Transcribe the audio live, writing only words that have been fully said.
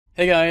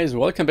Hey guys,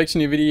 welcome back to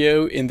a new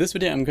video. In this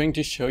video I'm going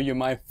to show you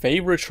my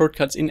favorite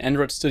shortcuts in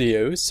Android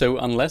Studio, so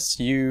unless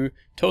you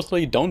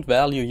totally don't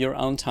value your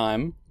own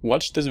time,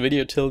 watch this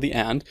video till the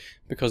end,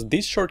 because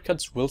these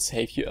shortcuts will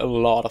save you a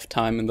lot of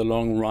time in the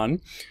long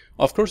run.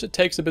 Of course it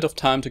takes a bit of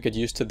time to get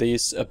used to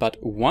these, but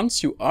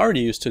once you are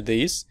used to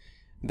these,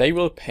 they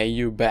will pay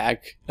you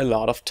back a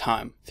lot of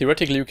time.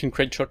 Theoretically you can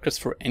create shortcuts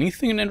for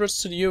anything in Android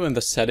Studio in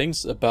the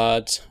settings,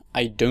 but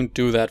I don't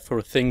do that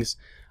for things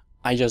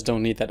I just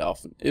don't need that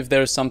often. If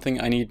there's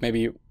something I need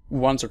maybe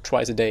once or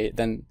twice a day,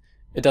 then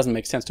it doesn't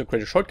make sense to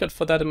create a shortcut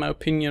for that in my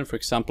opinion. For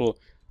example,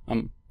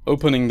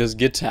 opening this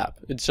Git tab.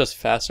 It's just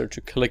faster to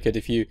click it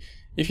if you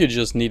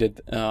just need it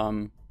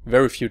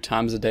very few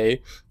times a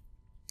day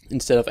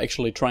instead of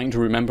actually trying to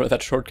remember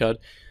that shortcut.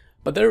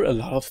 But there are a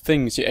lot of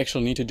things you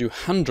actually need to do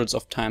hundreds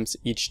of times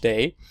each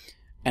day.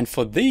 And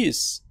for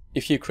these,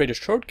 if you create a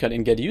shortcut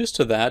and get used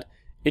to that,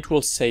 it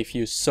will save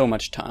you so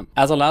much time.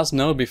 As a last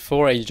note,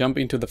 before I jump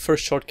into the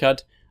first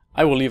shortcut,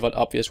 I will leave out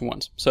obvious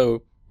ones.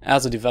 So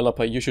as a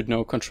developer, you should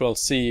know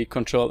Control-C,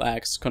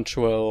 Control-X,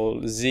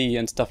 Control-Z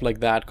and stuff like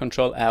that,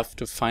 Control-F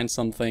to find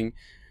something.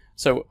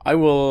 So I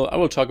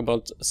will talk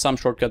about some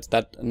shortcuts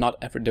that not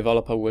every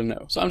developer will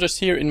know. So I'm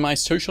just here in my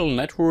social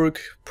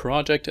network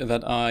project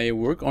that I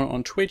work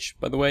on Twitch.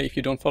 By the way, if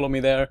you don't follow me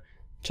there,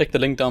 check the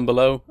link down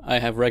below. I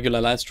have regular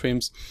live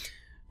streams.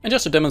 And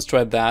just to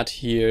demonstrate that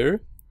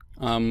here,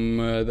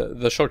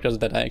 the shortcuts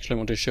that I actually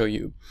want to show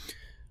you.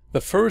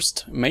 The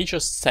first major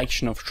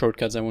section of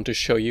shortcuts I want to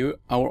show you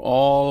are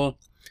all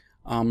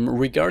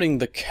regarding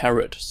the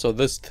caret, so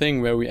this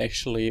thing where we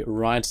actually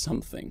write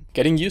something.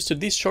 Getting used to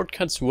these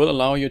shortcuts will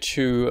allow you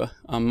to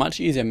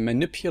much easier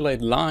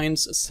manipulate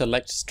lines,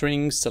 select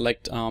strings,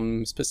 select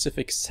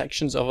specific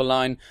sections of a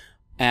line,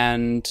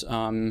 and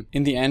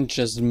in the end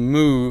just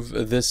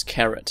move this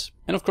caret.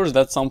 And of course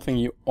that's something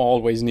you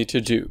always need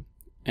to do.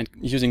 And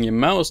using your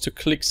mouse to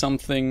click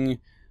something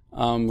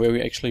where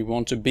we actually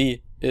want to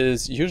be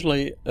is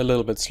usually a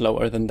little bit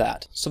slower than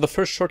that. So the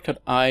first shortcut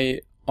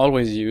I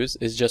always use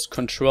is just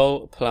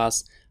Control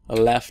plus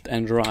left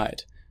and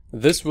right.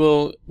 This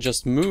will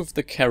just move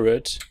the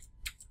caret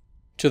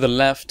to the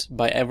left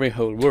by every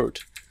whole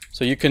word.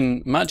 So you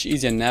can much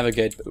easier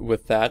navigate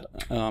with that.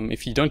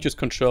 If you don't use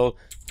Control,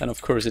 then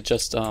of course it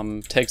just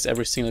takes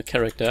every single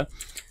character.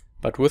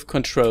 But with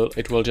Control,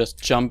 it will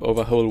just jump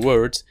over whole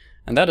words.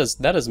 And that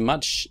is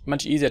much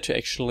easier to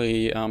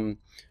actually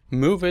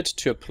move it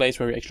to a place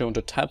where we actually want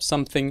to type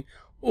something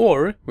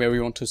or where we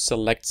want to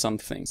select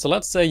something. So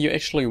let's say you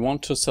actually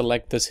want to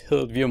select this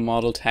Hilt view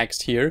model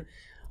text here.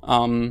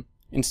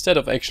 Instead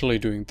of actually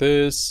doing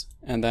this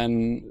and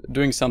then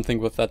doing something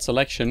with that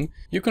selection,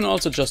 you can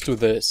also just do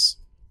this.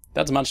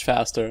 That's much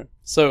faster.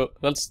 So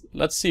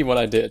let's see what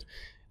I did.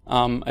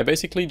 I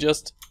basically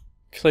just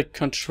click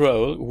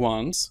Control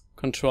once,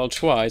 Control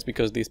twice,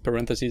 because these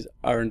parentheses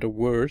aren't a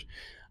word.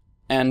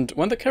 And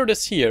when the caret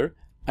is here,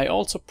 I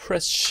also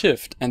press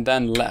Shift and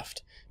then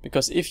left.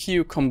 Because if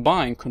you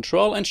combine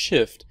Control and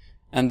Shift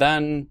and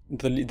then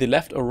the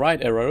left or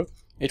right arrow,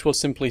 it will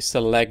simply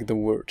select the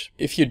word.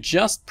 If you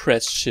just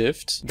press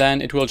Shift,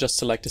 then it will just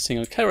select a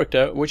single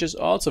character, which is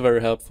also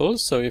very helpful.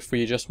 So if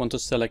we just want to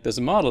select this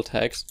model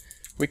text,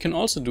 we can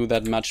also do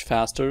that much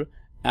faster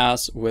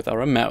as with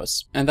our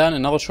mouse. And then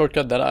another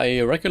shortcut that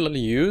I regularly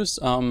use,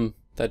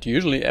 that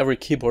usually every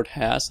keyboard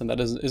has, and that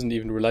isn't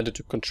even related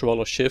to Control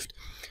or Shift,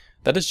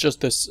 that is just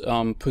this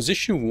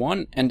position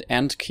 1 and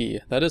end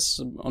key. That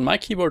is on my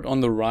keyboard on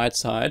the right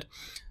side.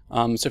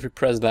 So if we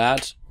press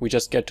that, we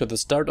just get to the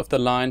start of the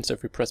line. So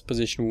if we press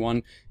position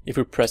 1, if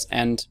we press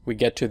end, we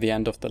get to the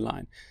end of the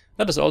line.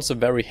 That is also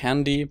very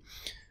handy.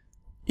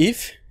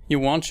 If you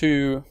want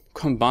to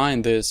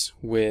combine this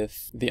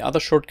with the other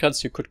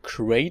shortcuts, you could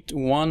create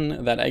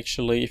one that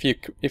actually,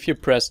 if you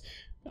press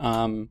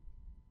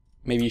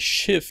maybe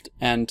Shift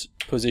and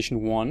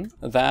position 1,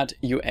 that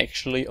you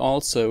actually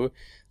also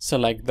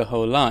select the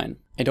whole line.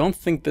 I don't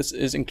think this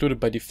is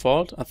included by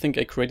default. I think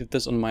I created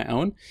this on my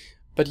own.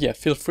 But yeah,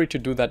 feel free to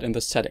do that in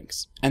the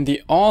settings. And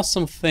the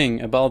awesome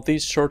thing about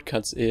these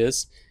shortcuts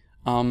is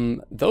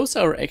those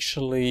are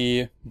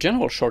actually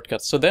general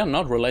shortcuts. So they're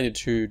not related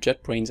to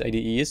JetBrains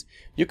IDEs.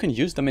 You can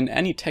use them in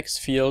any text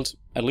field,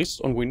 at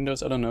least on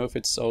Windows. I don't know if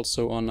it's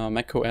also on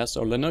Mac OS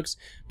or Linux.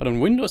 But on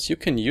Windows, you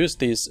can use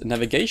these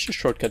navigation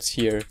shortcuts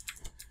here.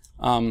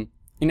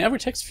 In every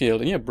text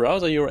field, in your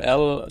browser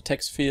URL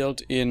text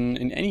field,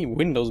 in any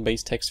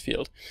Windows-based text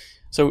field.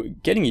 So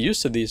getting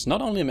used to these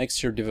not only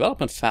makes your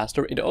development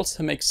faster, it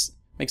also makes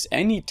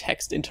any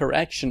text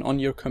interaction on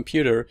your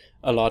computer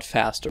a lot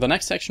faster. The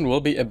next section will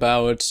be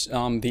about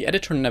the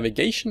editor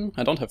navigation.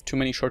 I don't have too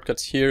many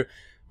shortcuts here,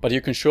 but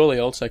you can surely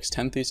also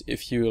extend these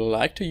if you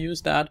like to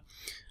use that.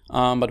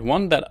 But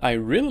one that I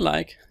really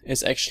like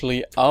is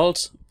actually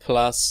Alt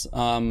plus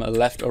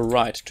left or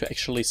right to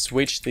actually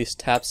switch these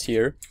tabs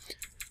here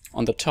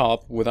on the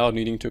top without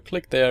needing to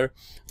click there.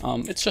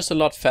 It's just a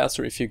lot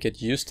faster if you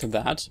get used to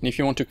that. And if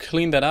you want to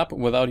clean that up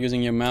without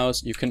using your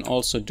mouse, you can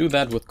also do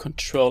that with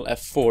Control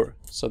F4.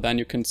 So then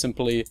you can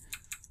simply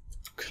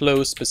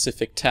close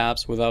specific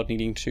tabs without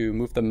needing to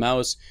move the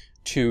mouse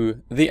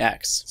to the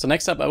X. So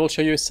next up I will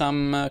show you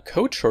some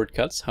code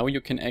shortcuts, how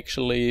you can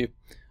actually,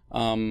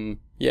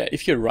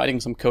 if you're writing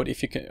some code,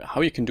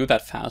 how you can do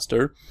that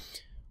faster.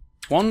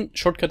 One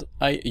shortcut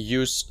I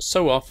use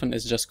so often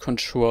is just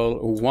Control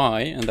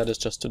Y, and that is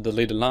just to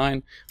delete a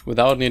line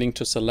without needing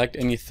to select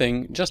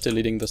anything, just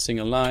deleting the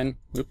single line.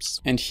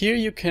 Oops. And here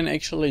you can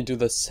actually do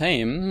the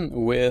same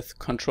with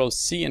Control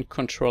C and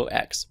Control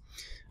X.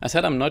 I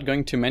said I'm not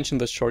going to mention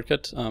this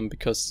shortcut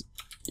because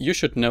you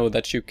should know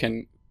that you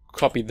can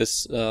copy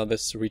this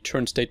this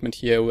return statement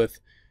here with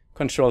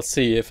Control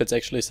C if it's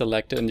actually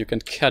selected, and you can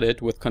cut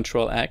it with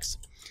Control X.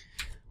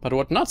 But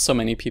what not so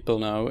many people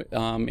know,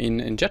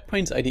 in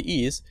JetBrains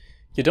IDEs,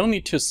 you don't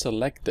need to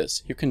select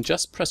this. You can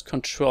just press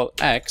Control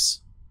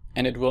X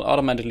and it will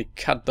automatically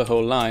cut the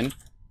whole line.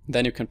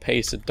 Then you can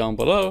paste it down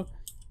below,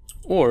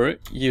 or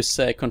you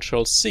say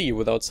Control C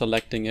without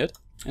selecting it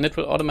and it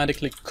will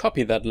automatically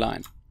copy that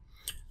line.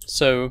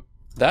 So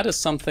that is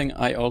something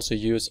I also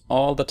use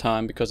all the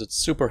time because it's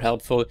super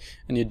helpful,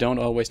 and you don't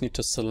always need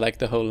to select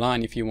the whole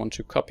line if you want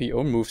to copy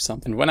or move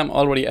something. When I'm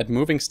already at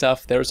moving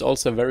stuff, there's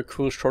also a very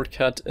cool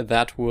shortcut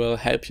that will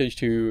help you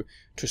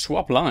to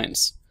swap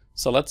lines.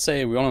 So let's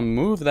say we want to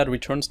move that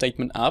return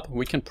statement up,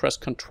 we can press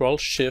Control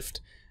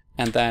Shift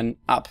and then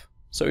up.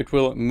 So it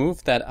will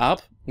move that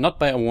up, not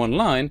by one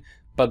line,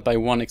 but by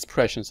one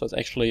expression. So it's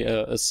actually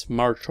a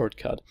smart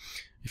shortcut.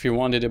 If you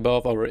want it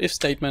above our if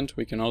statement,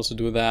 we can also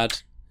do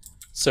that.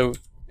 So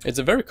it's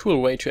a very cool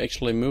way to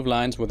actually move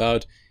lines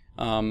without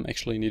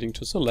actually needing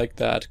to select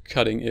that,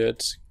 cutting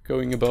it,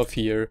 going above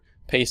here,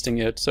 pasting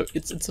it. So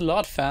it's a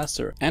lot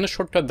faster. And a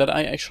shortcut that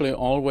I actually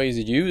always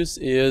use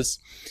is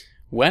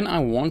when I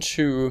want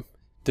to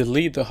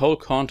delete the whole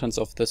contents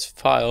of this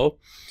file.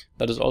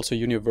 That is also a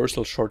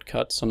universal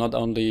shortcut, so not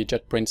only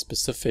JetBrains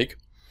specific.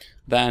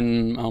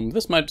 Then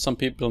this might some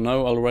people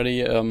know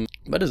already,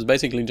 but it's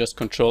basically just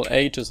Control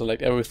A to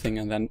select everything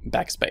and then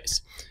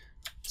backspace.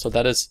 So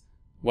that is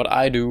what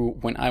I do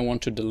when I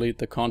want to delete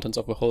the contents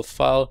of a whole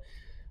file.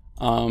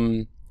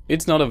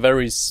 It's not a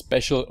very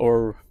special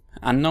or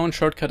unknown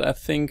shortcut, I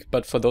think,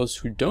 but for those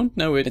who don't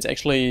know it, it's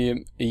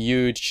actually a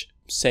huge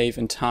save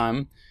in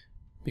time,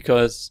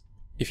 because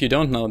if you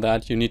don't know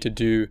that, you need to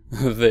do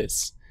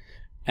this.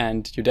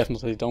 And you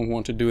definitely don't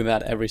want to do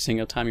that every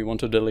single time you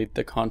want to delete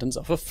the contents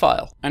of a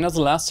file. And as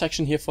the last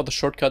section here for the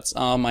shortcuts,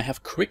 I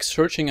have quick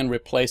searching and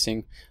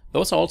replacing.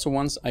 Those are also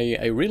ones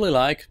I really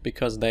like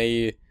because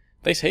they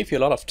save you a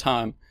lot of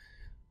time.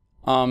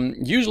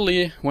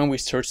 Usually when we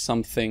search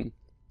something,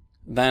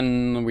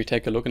 then we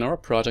take a look in our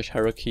project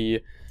hierarchy,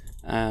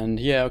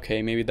 and yeah,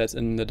 okay, maybe that's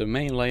in the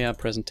domain layer,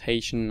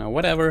 presentation, or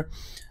whatever.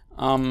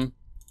 And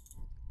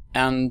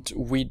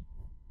we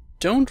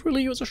don't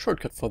really use a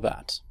shortcut for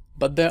that.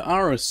 But there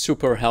are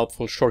super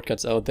helpful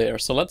shortcuts out there.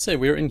 So let's say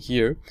we're in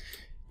here,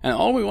 and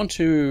all we want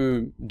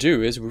to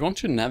do is we want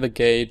to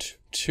navigate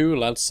to,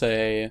 let's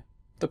say,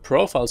 the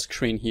profile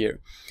screen here.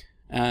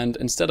 And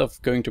instead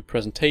of going to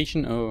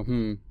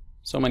presentation,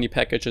 so many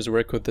packages,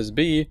 where could this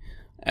be?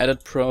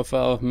 Edit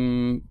profile,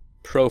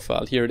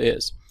 profile, here it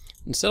is.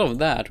 Instead of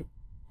that,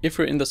 if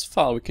we're in this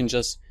file, we can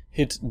just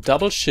hit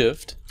double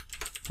shift,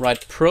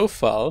 write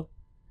profile,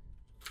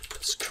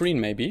 screen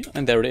maybe,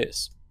 and there it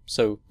is.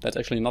 So that's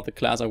actually not the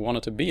class I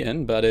wanted to be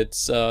in, but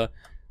it's,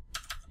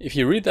 if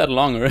you read that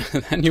longer,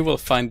 then you will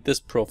find this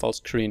profile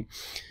screen.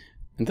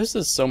 And this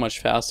is so much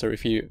faster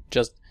if you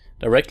just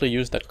directly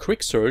use that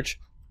quick search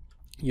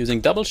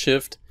using double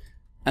shift,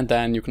 and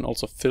then you can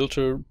also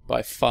filter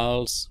by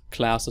files,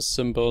 classes,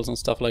 symbols and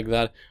stuff like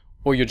that,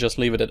 or you just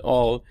leave it at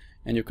all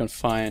and you can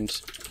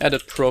find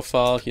edit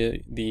profile here,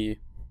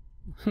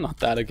 not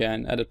that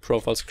again, edit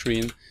profile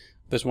screen,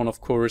 this one of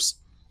course,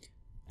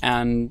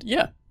 and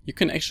yeah, you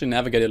can actually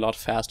navigate a lot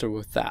faster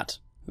with that.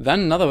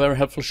 Then another very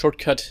helpful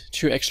shortcut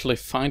to actually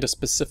find a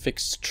specific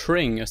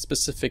string, a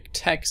specific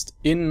text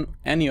in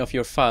any of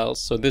your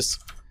files. So this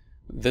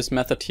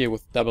method here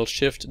with double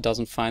shift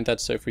doesn't find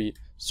that. So if we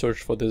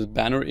search for this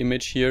banner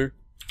image here,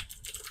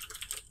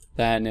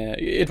 then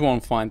it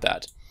won't find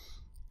that.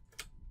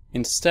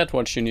 Instead,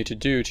 what you need to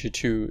do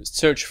to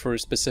search for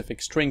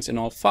specific strings in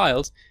all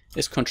files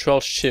is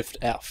Control Shift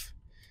F.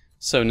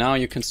 So now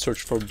you can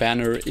search for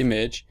banner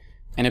image,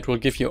 and it will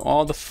give you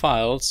all the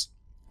files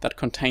that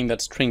contain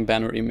that string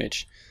banner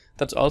image.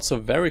 That's also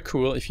very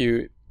cool if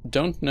you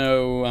don't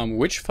know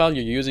which file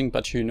you're using,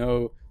 but you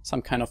know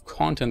some kind of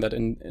content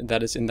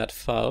that is in that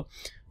file.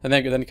 And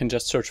then you can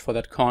just search for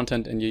that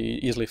content and you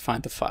easily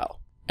find the file.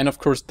 And of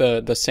course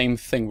the same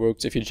thing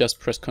works if you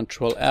just press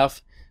Control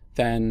F,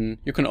 then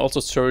you can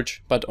also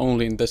search, but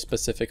only in this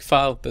specific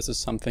file. This is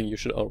something you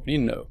should already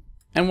know.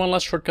 And one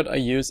last shortcut I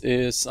use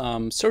is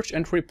search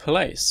and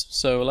replace.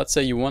 So let's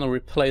say you want to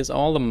replace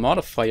all the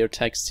modifier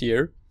text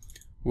here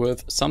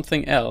with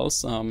something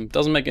else.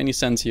 Doesn't make any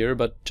sense here,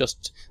 but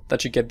just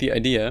that you get the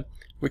idea.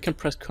 We can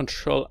press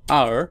Control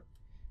R.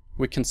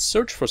 We can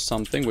search for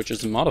something, which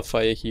is a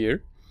modifier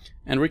here,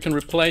 and we can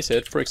replace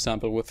it, for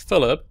example, with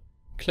Philipp.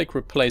 Click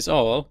Replace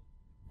All,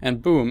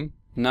 and boom,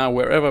 now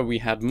wherever we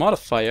had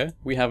modifier,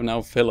 we have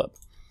now Philipp.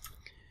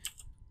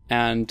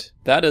 And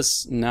that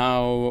is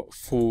now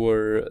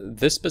for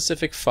this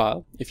specific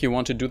file. If you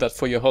want to do that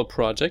for your whole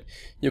project,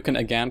 you can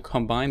again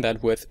combine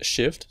that with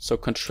Shift, so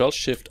Control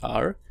Shift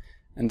R,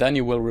 and then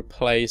you will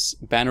replace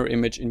banner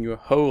image in your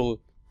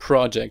whole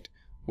project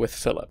with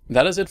Philipp.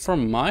 That is it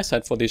from my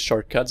side for these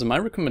shortcuts. My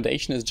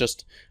recommendation is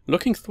just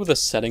looking through the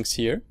settings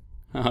here,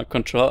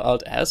 Control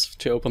Alt S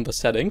to open the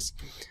settings,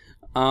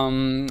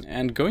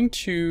 and going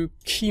to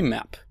Key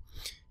Map.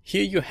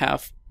 Here you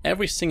have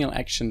every single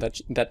action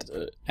that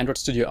Android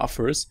Studio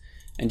offers,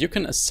 and you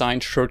can assign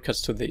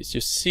shortcuts to these.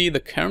 You see the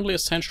currently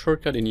assigned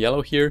shortcut in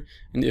yellow here,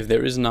 and if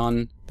there is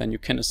none, then you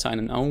can assign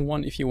an own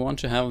one if you want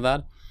to have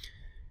that.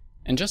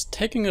 And just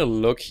taking a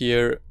look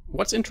here,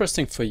 what's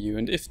interesting for you,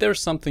 and if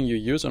there's something you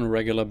use on a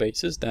regular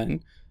basis,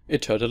 then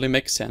it totally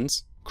makes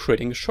sense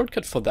creating a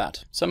shortcut for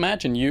that. So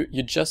imagine you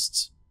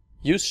just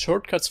use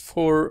shortcuts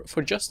for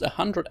just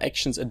 100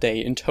 actions a day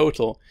in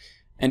total,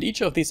 and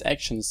each of these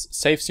actions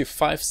saves you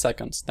 5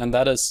 seconds, then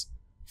that is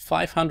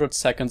 500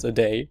 seconds a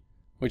day,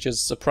 which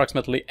is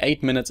approximately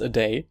 8 minutes a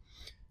day.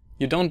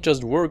 You don't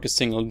just work a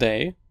single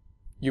day,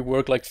 you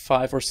work like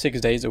 5 or 6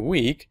 days a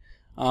week.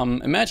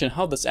 Imagine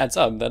how this adds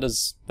up. That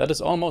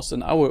is almost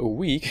an hour a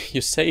week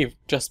you save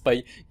just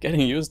by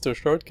getting used to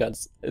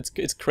shortcuts.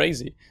 It's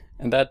crazy.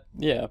 And that,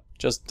 yeah,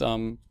 just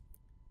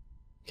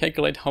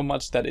calculate how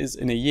much that is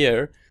in a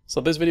year. So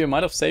this video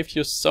might have saved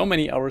you so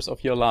many hours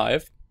of your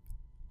life.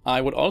 I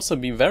would also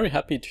be very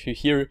happy to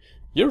hear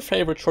your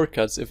favorite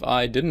shortcuts. If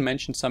I didn't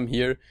mention some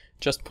here,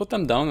 just put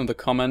them down in the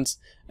comments.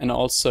 And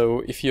also,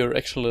 if you're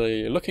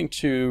actually looking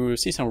to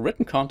see some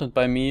written content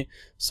by me,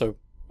 so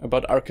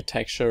about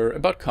architecture,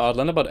 about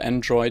Kotlin, about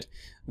Android,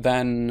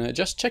 then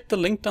just check the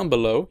link down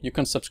below. You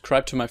can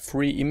subscribe to my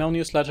free email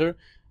newsletter,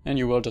 and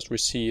you will just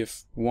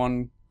receive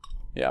one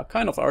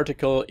kind of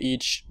article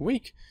each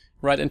week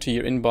right into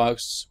your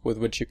inbox, with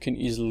which you can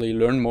easily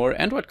learn more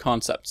Android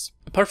concepts.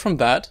 Apart from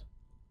that,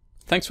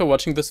 thanks for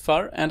watching this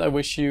far, and I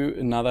wish you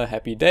another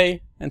happy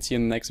day, and see you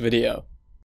in the next video.